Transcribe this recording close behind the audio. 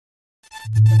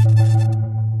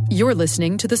You're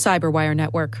listening to the Cyberwire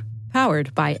Network,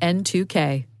 powered by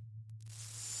N2K.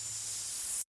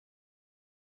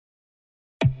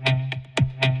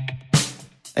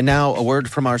 And now a word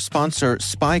from our sponsor,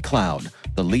 SpyCloud,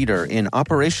 the leader in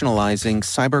operationalizing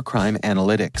cybercrime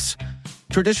analytics.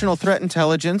 Traditional threat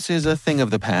intelligence is a thing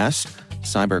of the past.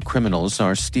 Cyber criminals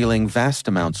are stealing vast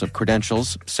amounts of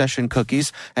credentials, session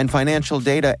cookies, and financial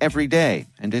data every day,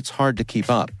 and it's hard to keep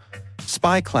up.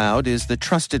 SpyCloud is the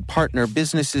trusted partner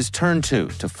businesses turn to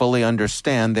fully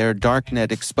understand their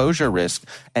darknet exposure risk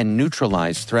and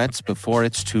neutralize threats before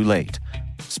it's too late.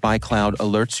 SpyCloud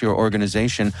alerts your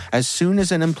organization as soon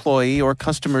as an employee or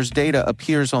customer's data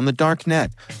appears on the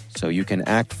darknet, so you can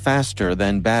act faster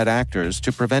than bad actors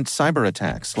to prevent cyber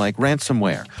attacks like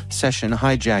ransomware, session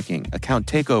hijacking, account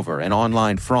takeover, and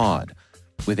online fraud.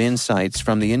 With insights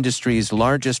from the industry's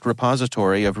largest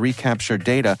repository of recaptured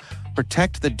data,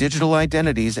 protect the digital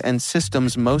identities and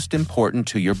systems most important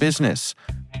to your business.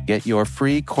 Get your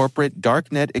free corporate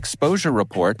darknet exposure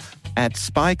report at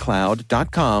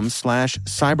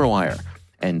spycloud.com/cyberwire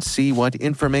and see what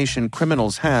information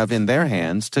criminals have in their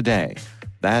hands today.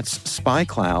 That's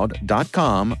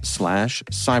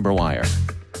spycloud.com/cyberwire.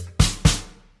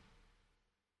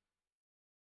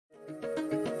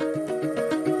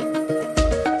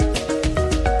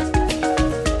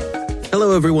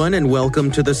 Hello, everyone, and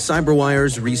welcome to the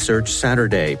CyberWire's Research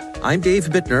Saturday. I'm Dave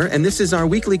Bittner, and this is our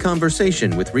weekly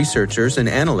conversation with researchers and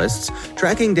analysts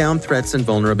tracking down threats and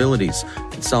vulnerabilities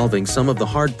and solving some of the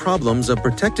hard problems of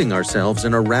protecting ourselves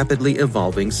in a rapidly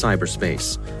evolving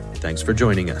cyberspace. Thanks for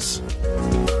joining us.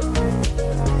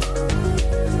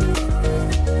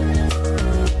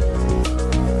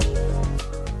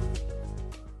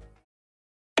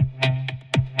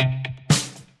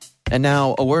 And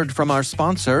now, a word from our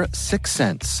sponsor,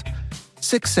 Syxsense.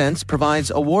 Syxsense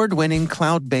provides award-winning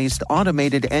cloud-based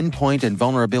automated endpoint and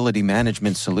vulnerability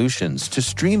management solutions to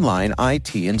streamline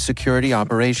IT and security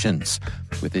operations.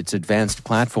 With its advanced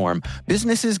platform,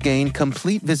 businesses gain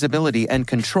complete visibility and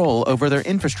control over their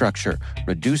infrastructure,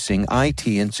 reducing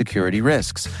IT and security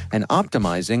risks and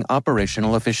optimizing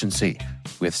operational efficiency.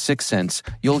 With Syxsense,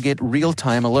 you'll get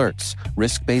real-time alerts,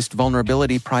 risk-based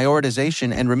vulnerability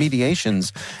prioritization and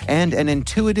remediations, and an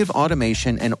intuitive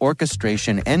automation and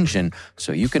orchestration engine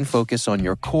so you can focus on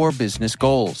your core business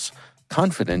goals,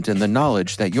 confident in the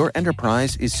knowledge that your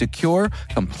enterprise is secure,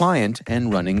 compliant,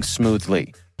 and running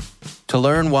smoothly. To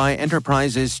learn why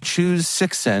enterprises choose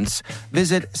Syxsense,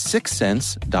 visit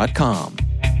syxsense.com.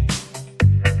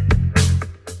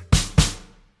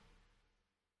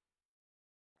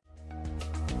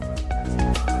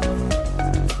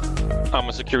 I'm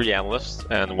a security analyst,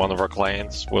 and one of our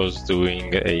clients was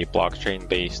doing a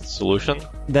blockchain-based solution.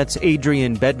 That's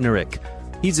Adrian Bednarik.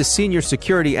 He's a senior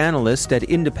security analyst at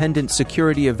Independent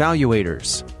Security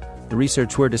Evaluators. The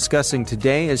research we're discussing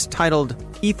today is titled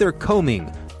Ether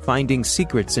Combing: Finding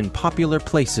Secrets in Popular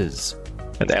Places.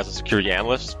 And as a security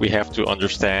analyst, we have to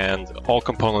understand all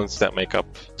components that make up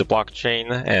the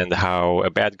blockchain and how a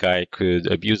bad guy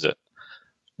could abuse it.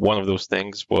 One of those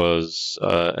things was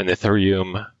an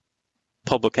Ethereum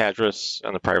public address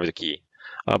and a private key.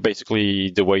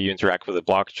 Basically, the way you interact with the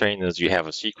blockchain is you have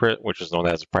a secret, which is known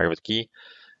as a private key.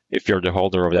 If you're the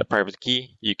holder of that private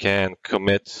key, you can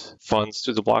commit funds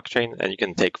to the blockchain and you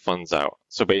can take funds out.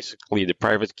 So basically, the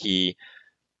private key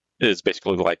is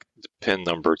basically like the PIN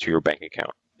number to your bank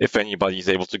account. If anybody is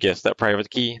able to guess that private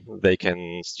key, they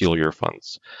can steal your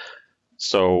funds.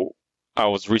 So I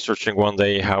was researching one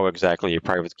day how exactly a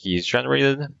private key is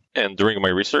generated, and during my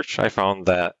research, I found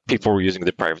that people were using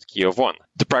the private key of 1.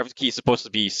 The private key is supposed to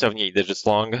be 78 digits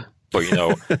long,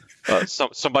 but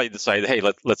somebody decided, hey,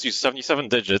 let's use 77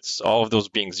 digits, all of those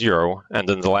being 0, and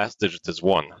then the last digit is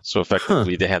 1. So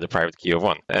effectively, they had a private key of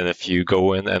 1. And if you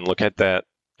go in and look at that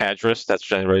address that's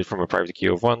generated from a private key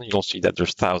of 1, you'll see that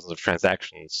there's thousands of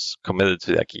transactions committed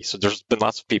to that key. So there's been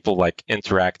lots of people like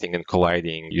interacting and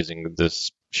colliding using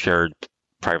this shared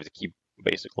private key,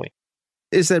 basically.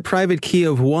 Is that private key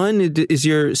of 1, is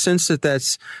your sense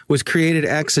that was created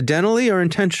accidentally or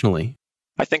intentionally?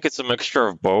 I think it's a mixture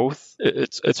of both.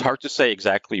 It's hard to say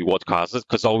exactly what caused it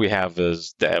because all we have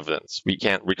is the evidence. We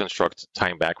can't reconstruct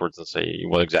time backwards and say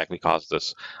what exactly caused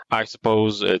this. I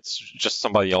suppose it's just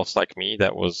somebody else like me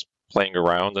that was playing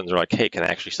around and they're like, hey, can I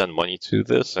actually send money to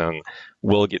this? And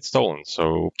will it get stolen?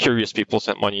 So curious people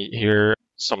sent money here.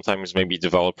 Sometimes maybe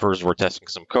developers were testing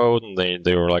some code and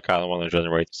they were like, I don't want to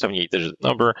generate a 78-digit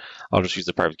number. I'll just use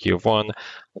the private key of 1.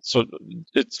 So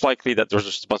it's likely that there's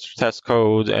just a bunch of test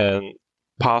code and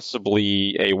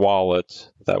possibly a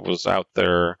wallet that was out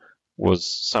there was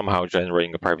somehow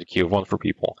generating a private key of 1 for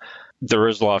people. there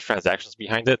is a lot of transactions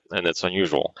behind it, and it's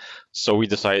unusual. So we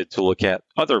decided to look at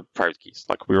other private keys.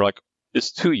 Like we were like,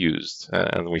 is 2 used?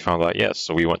 And we found out yes.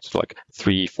 So we went to like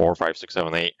 3, 4, 5, 6,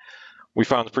 7, 8. We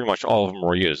found pretty much all of them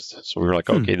were used. So we were like,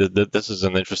 okay, this is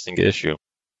an interesting issue.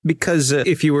 Because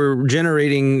if you were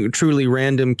generating truly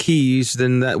random keys,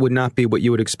 then that would not be what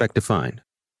you would expect to find.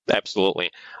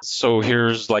 Absolutely. So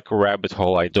here's like a rabbit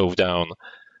hole I dove down.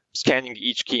 Scanning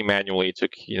each key manually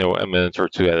took, a minute or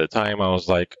 2 at a time. I was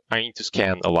like, I need to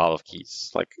scan a lot of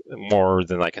keys, like more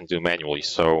than I can do manually.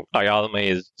 So I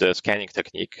automated the scanning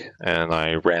technique and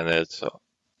I ran it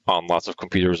on lots of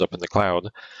computers up in the cloud.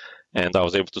 And I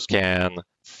was able to scan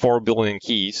 4 billion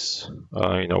keys,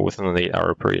 within an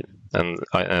 8-hour period. And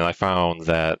I found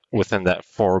that within that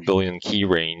 4 billion key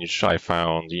range, I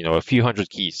found, a few hundred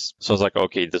keys. So I was like,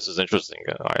 okay, this is interesting.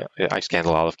 I scanned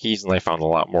a lot of keys and I found a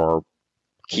lot more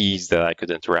keys that I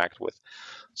could interact with.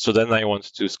 So then I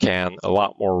wanted to scan a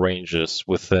lot more ranges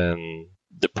within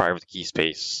the private key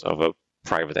space of a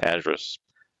private address.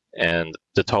 And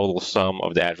the total sum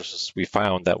of the addresses we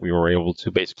found that we were able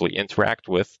to basically interact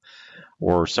with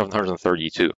were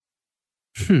 732.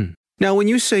 Now, when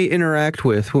you say interact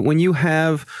with, when you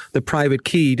have the private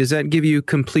key, does that give you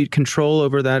complete control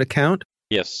over that account?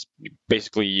 Yes.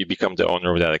 Basically, you become the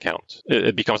owner of that account.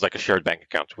 It becomes like a shared bank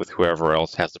account with whoever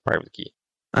else has the private key.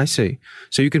 I see.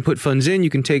 So you can put funds in, you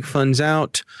can take funds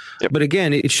out. Yep. But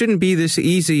again, it shouldn't be this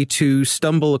easy to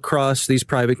stumble across these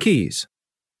private keys.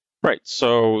 Right.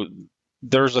 So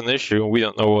there's an issue. We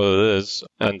don't know what it is.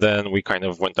 And then we kind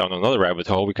of went down another rabbit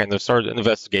hole. We kind of started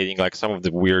investigating like some of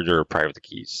the weirder private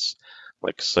keys.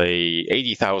 Like say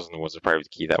 80,000 was a private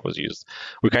key that was used.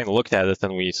 We kind of looked at it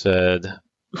and we said,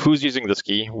 who's using this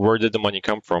key? Where did the money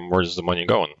come from? Where is the money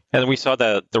going? And we saw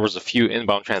that there was a few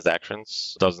inbound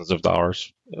transactions, dozens of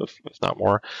dollars, if not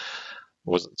more. It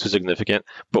wasn't too significant.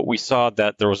 But we saw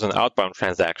that there was an outbound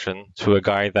transaction to a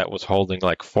guy that was holding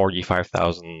like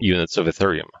 45,000 units of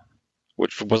Ethereum,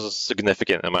 which was a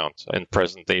significant amount. In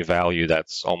present day value,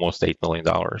 that's almost $8 million.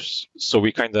 So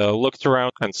we kind of looked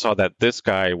around and saw that this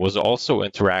guy was also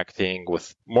interacting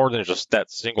with more than just that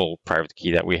single private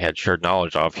key that we had shared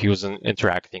knowledge of. He was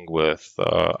interacting with,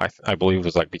 I believe it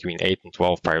was like between 8 and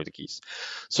 12 private keys.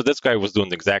 So this guy was doing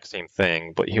the exact same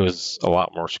thing, but he was a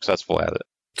lot more successful at it.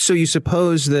 So you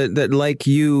suppose that like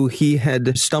you, he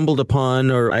had stumbled upon,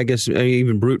 or I guess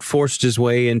even brute forced his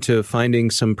way into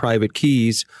finding some private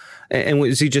keys. And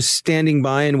was he just standing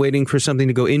by and waiting for something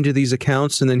to go into these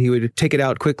accounts and then he would take it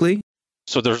out quickly?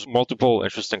 So there's multiple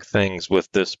interesting things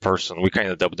with this person. We kind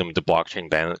of dubbed him the blockchain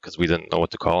bandit because we didn't know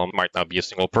what to call him. Might not be a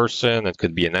single person. It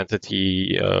could be an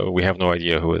entity. We have no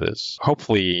idea who it is.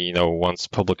 Hopefully, once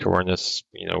public awareness,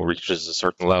 reaches a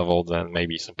certain level, then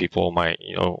maybe some people might,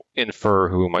 infer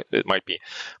who it might be.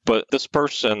 But this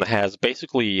person has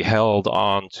basically held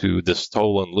on to the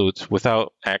stolen loot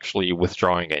without actually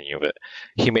withdrawing any of it.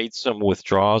 He made some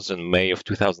withdrawals in May of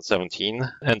 2017,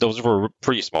 and those were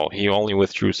pretty small. He only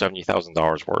withdrew $70,000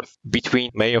 worth.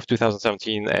 Between May of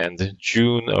 2017 and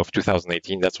June of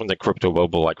 2018, that's when the crypto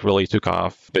bubble really took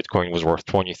off. Bitcoin was worth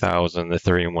 $20,000,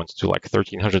 Ethereum went to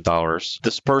 $1,300.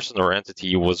 This person or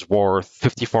entity was worth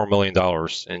 $54 million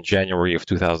in January of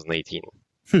 2018.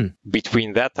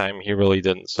 Between that time, he really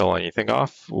didn't sell anything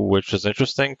off, which is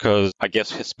interesting because I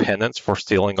guess his penance for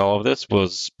stealing all of this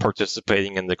was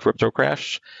participating in the crypto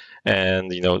crash. And,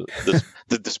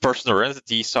 this person or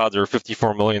entity saw their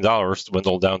 $54 million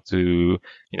dwindle down to,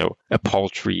 a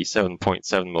paltry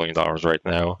 $7.7 million right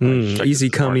now. Easy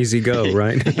come, easy go,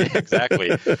 right? Yeah,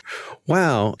 exactly.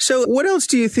 Wow. So what else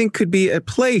do you think could be at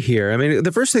play here? I mean,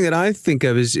 the first thing that I think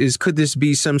of is could this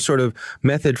be some sort of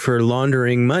method for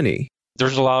laundering money?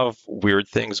 There's a lot of weird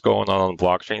things going on the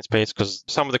blockchain space because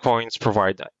some of the coins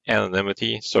provide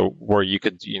anonymity. So where you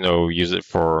could, use it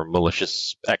for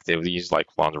malicious activities like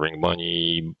laundering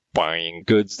money, buying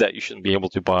goods that you shouldn't be able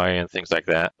to buy and things like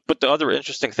that. But the other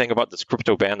interesting thing about this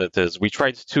crypto bandit is we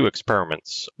tried 2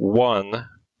 experiments. One,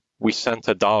 we sent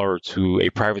 $1 to a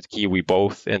private key we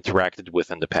both interacted with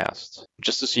in the past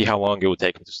just to see how long it would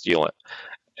take him to steal it.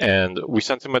 And we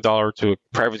sent him $1 to a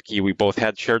private key we both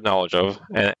had shared knowledge of,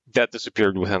 and that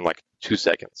disappeared within 2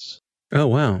 seconds. Oh,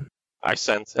 wow. I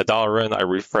sent $1 in, I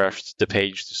refreshed the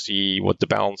page to see what the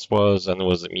balance was, and it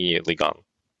was immediately gone.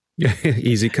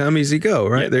 Easy come, easy go,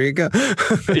 right? Yeah. There you go.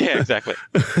 Yeah, exactly.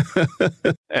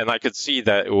 And I could see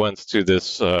that it went to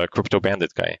this crypto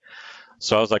bandit guy.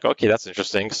 So I was like, okay, that's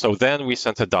interesting. So then we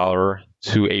sent $1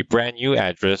 to a brand new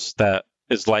address that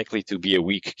is likely to be a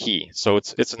weak key. So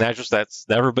it's an address that's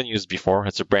never been used before.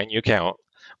 It's a brand new account,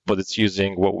 but it's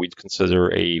using what we'd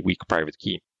consider a weak private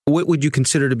key. What would you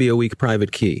consider to be a weak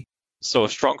private key? So a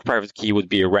strong private key would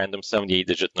be a random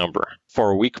 78-digit number.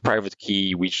 For a weak private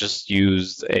key, we just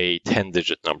used a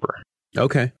 10-digit number.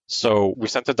 Okay. So we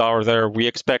sent $1 there. We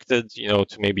expected, to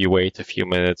maybe wait a few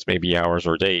minutes, maybe hours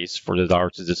or days for the dollar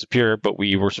to disappear, but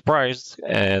we were surprised,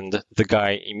 and the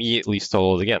guy immediately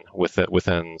stole it again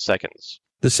within seconds.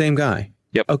 The same guy?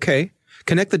 Yep. Okay.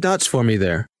 Connect the dots for me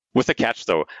there. With a catch,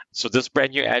 though. So this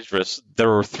brand new address, there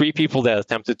were 3 people that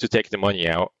attempted to take the money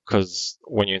out, because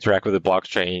when you interact with the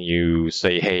blockchain, you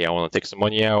say, hey, I want to take some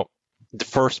money out. The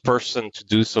first person to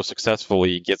do so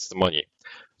successfully gets the money.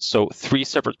 So 3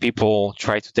 separate people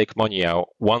tried to take money out.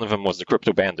 One of them was the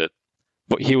crypto bandit,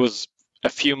 but he was a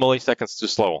few milliseconds too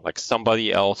slow. Like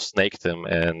somebody else snaked him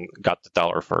and got the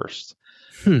dollar first.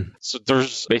 So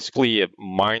there's basically a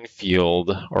minefield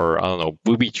or,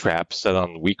 booby trap set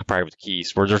on weak private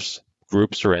keys where there's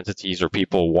groups or entities or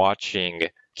people watching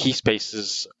key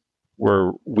spaces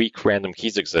where weak random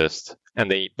keys exist. And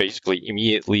they basically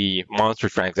immediately monitor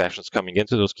transactions coming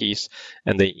into those keys,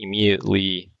 and they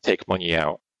immediately take money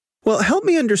out. Well, help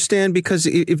me understand, because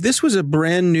if this was a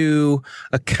brand new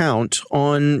account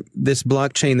on this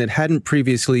blockchain that hadn't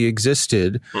previously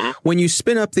existed, when you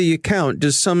spin up the account,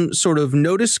 does some sort of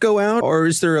notice go out, or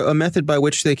is there a method by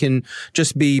which they can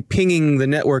just be pinging the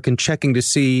network and checking to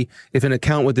see if an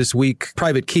account with this weak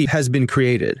private key has been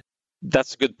created?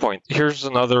 That's a good point. Here's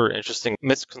another interesting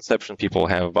misconception people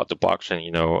have about the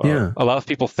blockchain. A lot of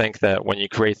people think that when you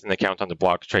create an account on the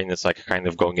blockchain, it's like kind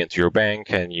of going into your bank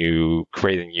and you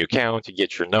create a new account, you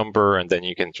get your number, and then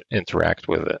you can interact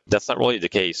with it. That's not really the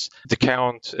case. The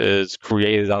account is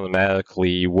created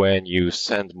automatically when you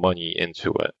send money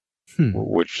into it,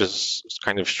 which is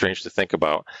kind of strange to think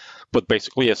about. But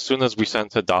basically, as soon as we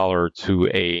sent $1 to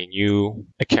a new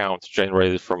account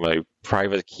generated from a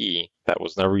private key that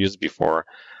was never used before,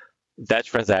 that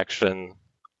transaction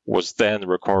was then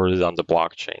recorded on the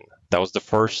blockchain. That was the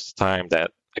first time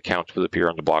that account would appear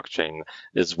on the blockchain,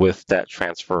 is with that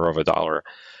transfer of $1.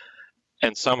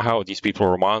 And somehow these people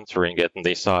were monitoring it, and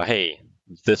they saw, hey,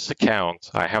 this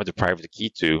account I have the private key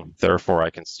to, therefore I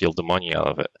can steal the money out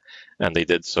of it. And they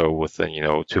did so within,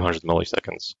 200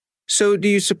 milliseconds. So do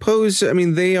you suppose,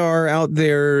 they are out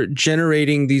there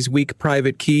generating these weak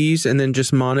private keys and then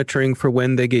just monitoring for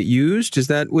when they get used? Is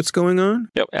that what's going on?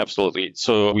 Yep, absolutely.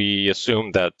 So we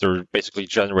assume that they're basically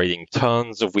generating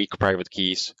tons of weak private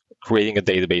keys, creating a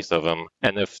database of them.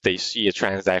 And if they see a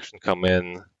transaction come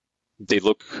in, they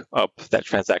look up that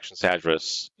transaction's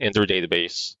address in their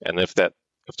database. And if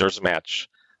there's a match,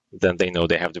 then they know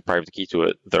they have the private key to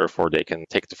it. Therefore, they can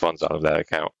take the funds out of that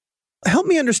account. Help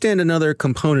me understand another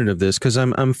component of this, because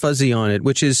I'm fuzzy on it,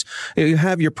 which is you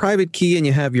have your private key and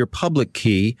you have your public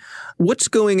key. What's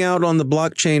going out on the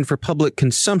blockchain for public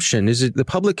consumption? Is it the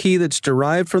public key that's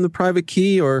derived from the private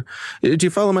key, or do you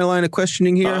follow my line of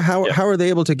questioning here? How are they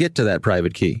able to get to that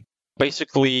private key?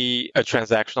 Basically, a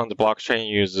transaction on the blockchain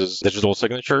uses digital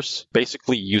signatures.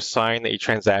 Basically, you sign a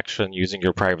transaction using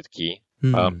your private key.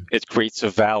 It creates a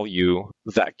value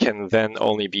that can then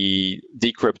only be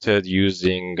decrypted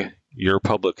using your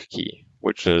public key,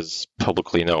 which is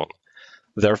publicly known.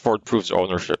 Therefore, it proves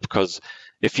ownership, because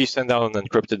if you send out an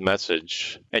encrypted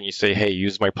message and you say, hey,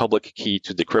 use my public key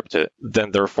to decrypt it,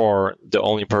 then therefore the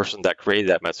only person that created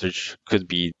that message could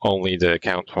be only the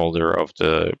account holder of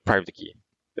the private key,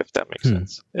 if that makes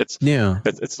sense. It's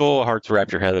a little hard to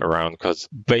wrap your head around, because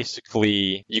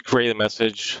basically you create a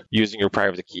message using your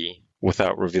private key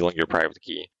without revealing your private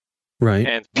key. Right.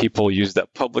 And people use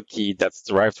that public key that's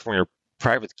derived from your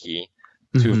private key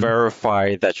to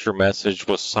verify that your message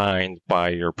was signed by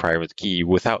your private key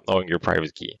without knowing your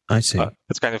private key. I see.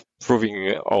 It's kind of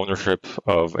proving ownership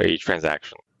of a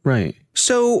transaction. Right.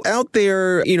 So out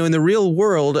there, in the real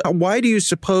world, why do you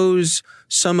suppose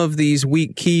some of these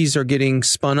weak keys are getting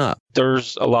spun up?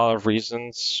 There's a lot of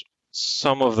reasons.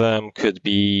 Some of them could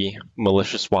be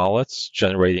malicious wallets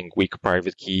generating weak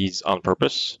private keys on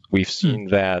purpose. We've seen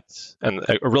that, and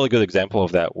a really good example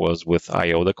of that was with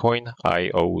IOTA coin,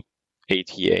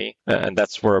 IOTA, and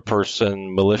that's where a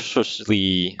person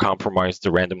maliciously compromised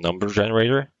the random number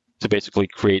generator to basically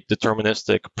create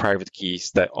deterministic private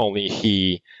keys that only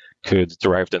he could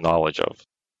derive the knowledge of.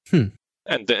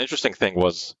 And the interesting thing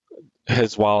was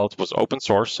his wallet was open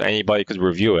source, anybody could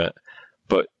review it,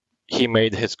 but he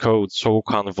made his code so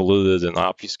convoluted and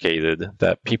obfuscated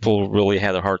that people really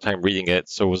had a hard time reading it,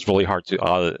 so it was really hard to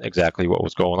audit exactly what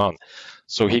was going on.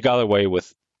 So he got away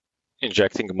with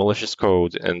injecting malicious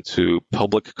code into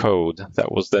public code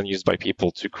that was then used by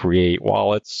people to create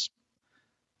wallets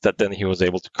that then he was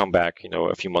able to come back,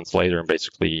 a few months later and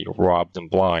basically rob them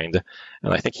blind.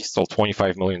 And I think he stole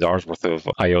 $25 million worth of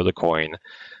IOTA coin.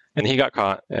 And he got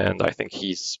caught, and I think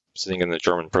he's sitting in a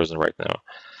German prison right now.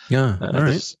 Yeah, all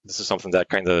right. This is something that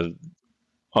kind of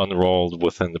unrolled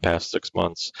within the past 6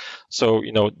 months. So,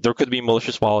 there could be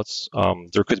malicious wallets.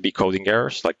 There could be coding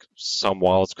errors. Like some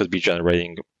wallets could be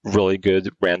generating really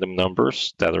good random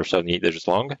numbers that are 78 digits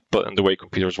long. But in the way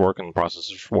computers work and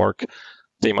processors work,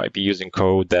 they might be using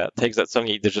code that takes that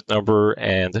 78-digit number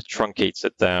and truncates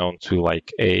it down to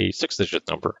like a 6-digit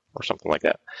number or something like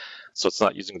that. So it's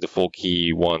not using the full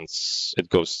key once it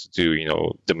goes to do,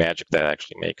 the magic that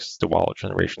actually makes the wallet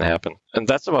generation happen. And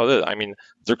that's about it. I mean,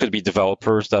 there could be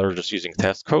developers that are just using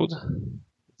test code.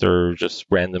 They're just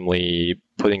randomly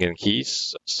putting in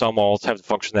keys. Some wallets have the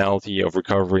functionality of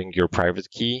recovering your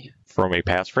private key from a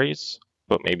passphrase,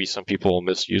 but maybe some people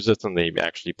misuse it and they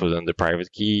actually put in the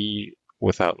private key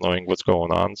without knowing what's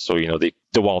going on. So, the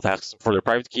wallet asks them for their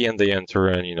private key and they enter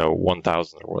in,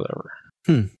 1,000 or whatever.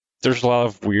 There's a lot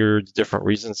of weird different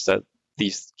reasons that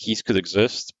these keys could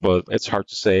exist, but it's hard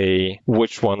to say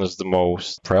which one is the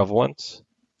most prevalent.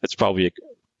 It's probably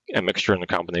a mixture and a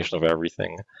combination of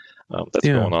everything that's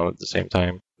going on at the same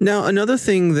time. Now, another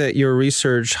thing that your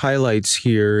research highlights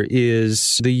here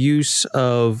is the use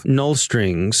of null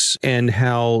strings and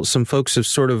how some folks have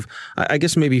sort of, I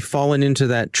guess, maybe fallen into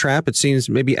that trap. It seems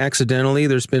maybe accidentally.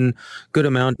 There's been good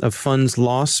amount of funds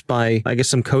lost by, I guess,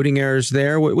 some coding errors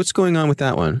there. What's going on with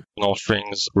that one? Null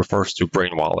strings refers to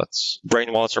brain wallets.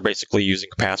 Brain wallets are basically using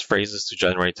passphrases to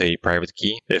generate a private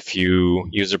key. If you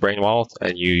use a brain wallet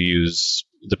and you use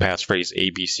the passphrase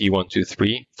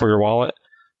ABC123 for your wallet,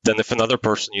 then if another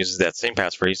person uses that same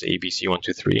passphrase,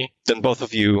 ABC123, then both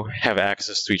of you have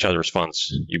access to each other's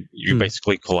funds. You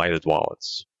basically collided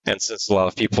wallets. And since a lot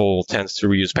of people tend to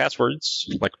reuse passwords,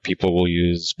 like people will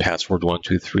use password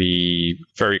 123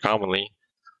 very commonly,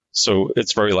 so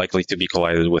it's very likely to be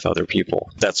collided with other people.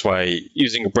 That's why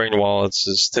using brain wallets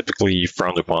is typically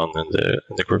frowned upon in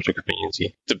the crypto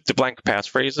community. The blank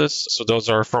passphrases, so those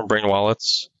are from brain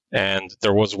wallets, and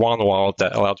there was one wallet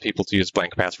that allowed people to use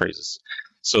blank passphrases.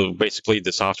 So basically,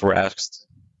 the software asked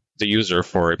the user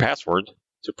for a password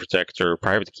to protect their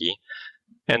private key,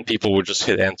 and people would just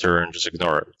hit enter and just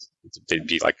ignore it. They'd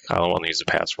be like, I don't want to use a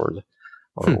password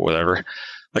or whatever,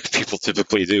 like people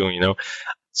typically do,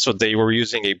 So they were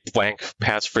using a blank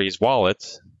passphrase wallet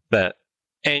that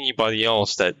anybody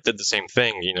else that did the same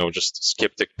thing, just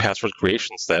skipped the password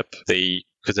creation step, they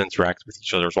could interact with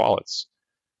each other's wallets.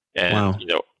 And,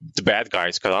 the bad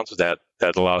guys got onto that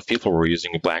a lot of people were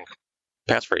using blank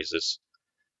passphrases.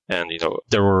 And,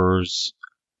 there was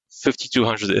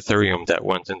 5,200 Ethereum that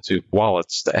went into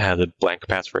wallets that had a blank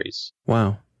passphrase.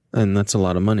 Wow. And that's a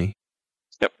lot of money.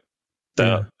 Yep.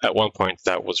 At one point,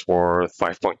 that was worth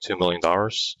 $5.2 million.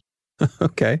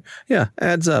 Okay. Yeah,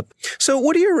 adds up. So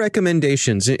what are your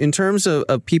recommendations in terms of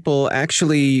people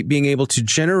actually being able to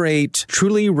generate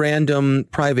truly random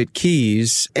private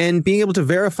keys and being able to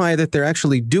verify that they're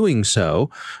actually doing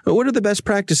so? What are the best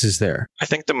practices there? I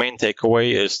think the main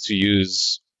takeaway is to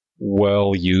use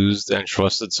well-used and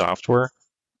trusted software.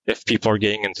 If people are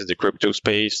getting into the crypto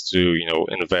space to,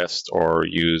 invest or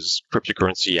use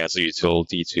cryptocurrency as a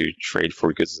utility to trade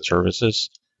for goods and services,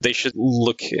 they should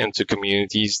look into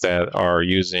communities that are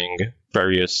using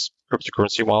various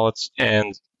cryptocurrency wallets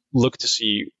and look to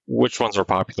see which ones are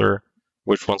popular,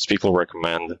 which ones people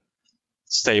recommend.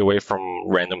 Stay away from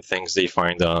random things they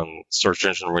find on search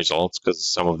engine results,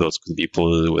 because some of those could be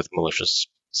polluted with malicious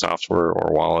software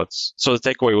or wallets. So the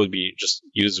takeaway would be just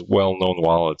use well-known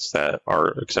wallets that are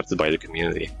accepted by the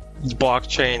community.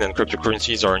 Blockchain and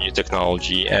cryptocurrencies are a new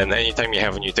technology, and anytime you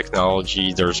have a new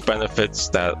technology, there's benefits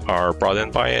that are brought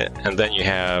in by it, and then you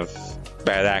have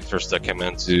bad actors that come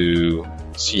in to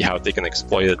see how they can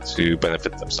exploit it to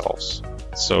benefit themselves.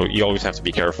 So you always have to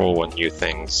be careful when new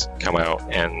things come out,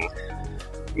 and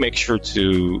make sure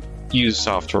to use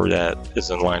software that is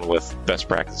in line with best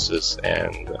practices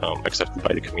and accepted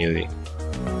by the community.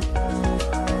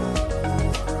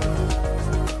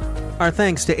 Our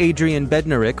thanks to Adrian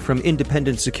Bednarik from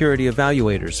Independent Security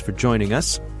Evaluators for joining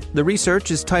us. The research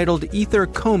is titled Ether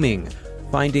Combing,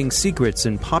 Finding Secrets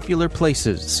in Popular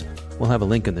Places. We'll have a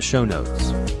link in the show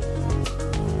notes.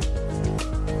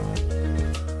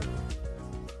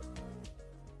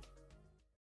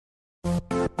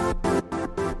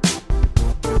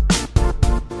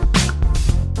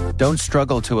 Don't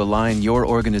struggle to align your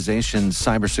organization's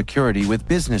cybersecurity with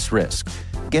business risk.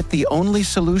 Get the only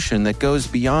solution that goes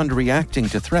beyond reacting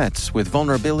to threats with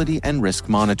vulnerability and risk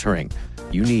monitoring.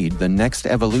 You need the next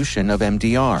evolution of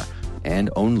MDR, and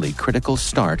only Critical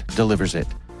Start delivers it.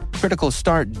 Critical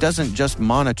Start doesn't just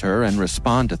monitor and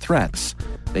respond to threats.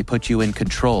 They put you in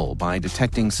control by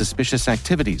detecting suspicious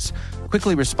activities,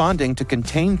 quickly responding to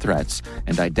contain threats,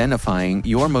 and identifying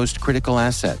your most critical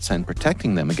assets and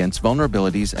protecting them against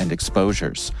vulnerabilities and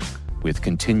exposures. With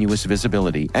continuous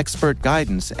visibility, expert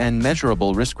guidance, and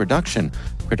measurable risk reduction,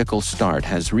 Critical Start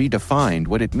has redefined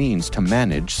what it means to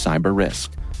manage cyber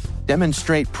risk.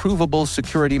 Demonstrate provable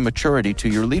security maturity to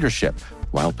your leadership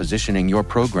while positioning your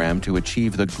program to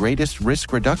achieve the greatest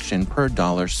risk reduction per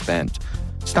dollar spent.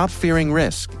 Stop fearing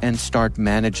risk and start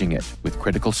managing it with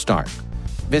Critical Start.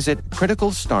 Visit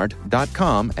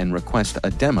criticalstart.com and request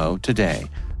a demo today.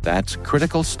 That's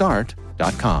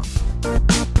criticalstart.com.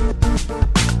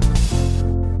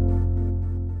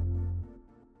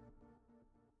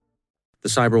 The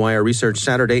CyberWire Research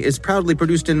Saturday is proudly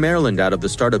produced in Maryland out of the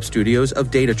startup studios of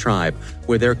Data Tribe,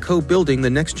 where they're co-building the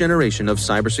next generation of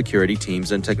cybersecurity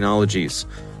teams and technologies.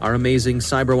 Our amazing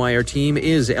CyberWire team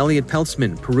is Elliot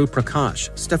Peltzman, Puru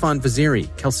Prakash, Stefan Vaziri,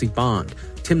 Kelsey Bond,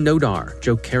 Tim Nodar,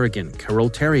 Joe Kerrigan,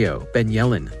 Carol Terrio, Ben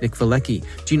Yellen, Nick Valecki,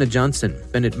 Gina Johnson,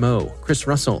 Bennett Moe, Chris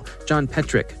Russell, John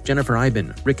Petrick, Jennifer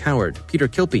Iben, Rick Howard, Peter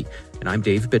Kilpie, and I'm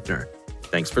Dave Bittner.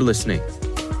 Thanks for listening.